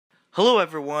Hello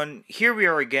everyone, here we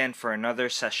are again for another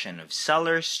session of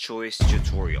Seller's Choice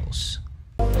Tutorials.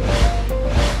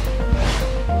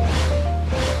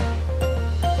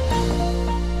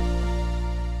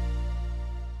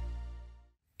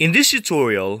 In this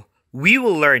tutorial, we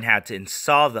will learn how to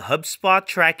install the HubSpot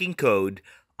tracking code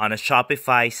on a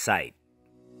Shopify site.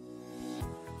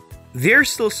 There are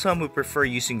still some who prefer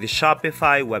using the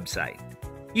Shopify website.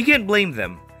 You can't blame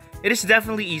them. It is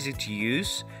definitely easy to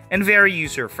use and very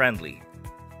user-friendly.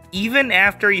 Even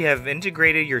after you have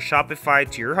integrated your Shopify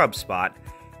to your HubSpot,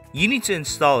 you need to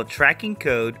install a tracking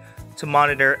code to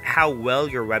monitor how well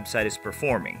your website is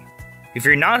performing. If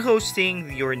you're not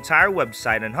hosting your entire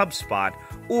website on HubSpot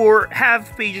or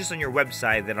have pages on your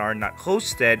website that are not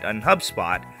hosted on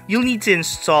HubSpot, you'll need to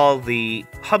install the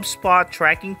HubSpot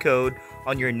tracking code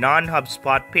on your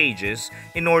non-HubSpot pages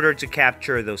in order to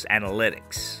capture those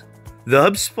analytics. The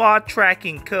HubSpot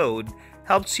tracking code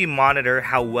helps you monitor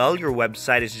how well your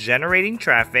website is generating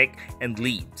traffic and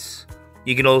leads.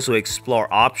 You can also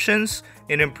explore options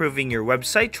in improving your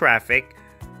website traffic.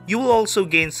 You will also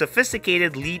gain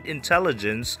sophisticated lead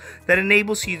intelligence that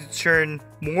enables you to turn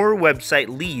more website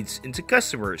leads into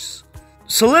customers.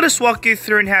 So let us walk you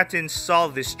through on how to install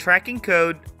this tracking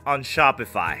code on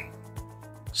Shopify.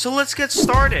 So let's get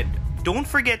started. Don't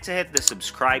forget to hit the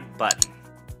subscribe button.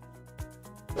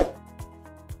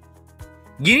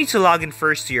 You need to log in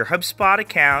first to your HubSpot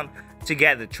account to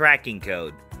get the tracking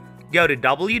code. Go to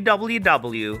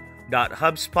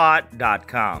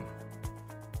www.hubspot.com.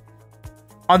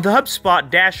 On the HubSpot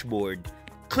dashboard,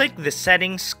 click the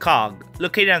Settings cog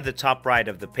located on the top right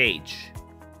of the page.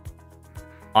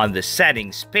 On the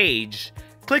Settings page,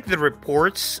 click the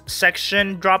Reports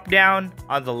section drop-down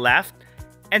on the left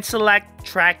and select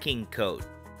Tracking Code.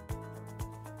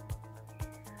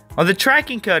 On the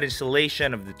Tracking Code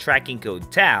installation of the Tracking Code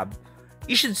tab,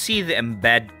 you should see the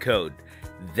Embed code.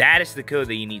 That is the code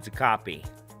that you need to copy.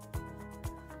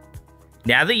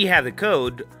 Now that you have the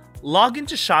code, log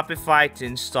into Shopify to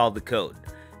install the code.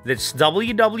 That's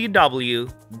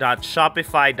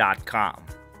www.shopify.com.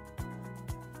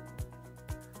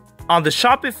 On the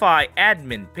Shopify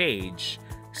admin page,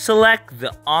 select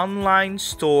the Online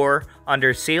Store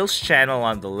under Sales Channel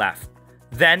on the left.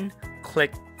 Then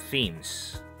click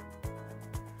Themes.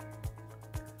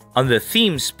 On the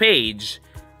Themes page,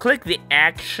 click the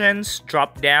Actions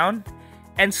drop-down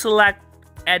and select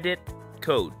Edit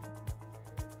Code.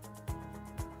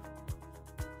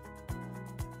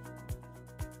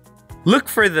 Look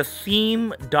for the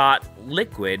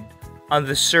theme.liquid on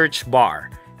the search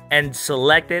bar and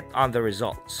select it on the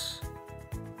results.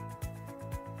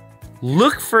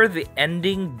 Look for the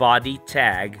ending body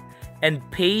tag and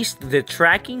paste the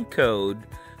tracking code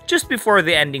just before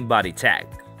the ending body tag.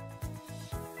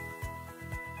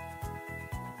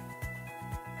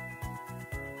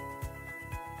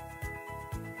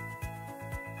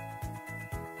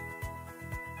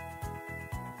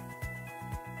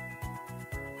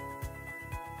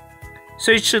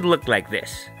 So it should look like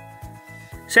this.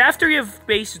 So after you've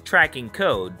pasted the tracking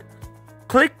code,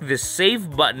 click the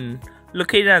Save button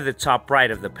located on the top right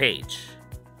of the page.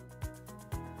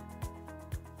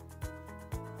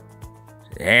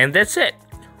 And that's it.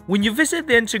 When you visit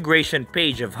the integration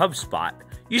page of HubSpot,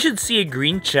 you should see a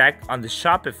green check on the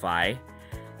Shopify.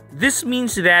 This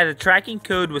means that the tracking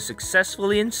code was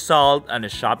successfully installed on a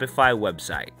Shopify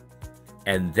website.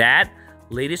 And that,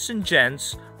 ladies and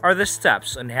gents, are the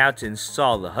steps on how to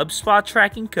install the HubSpot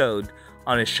tracking code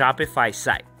on a Shopify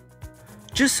site.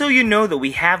 Just so you know that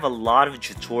we have a lot of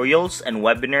tutorials and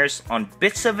webinars on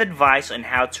bits of advice on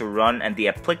how to run and the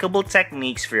applicable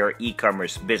techniques for your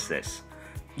e-commerce business.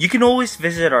 You can always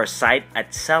visit our site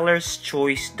at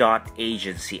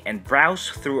sellerschoice.agency and browse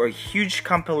through our huge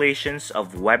compilations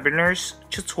of webinars,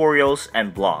 tutorials,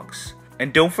 and blogs.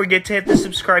 And don't forget to hit the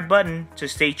subscribe button to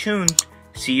stay tuned.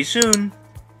 See you soon!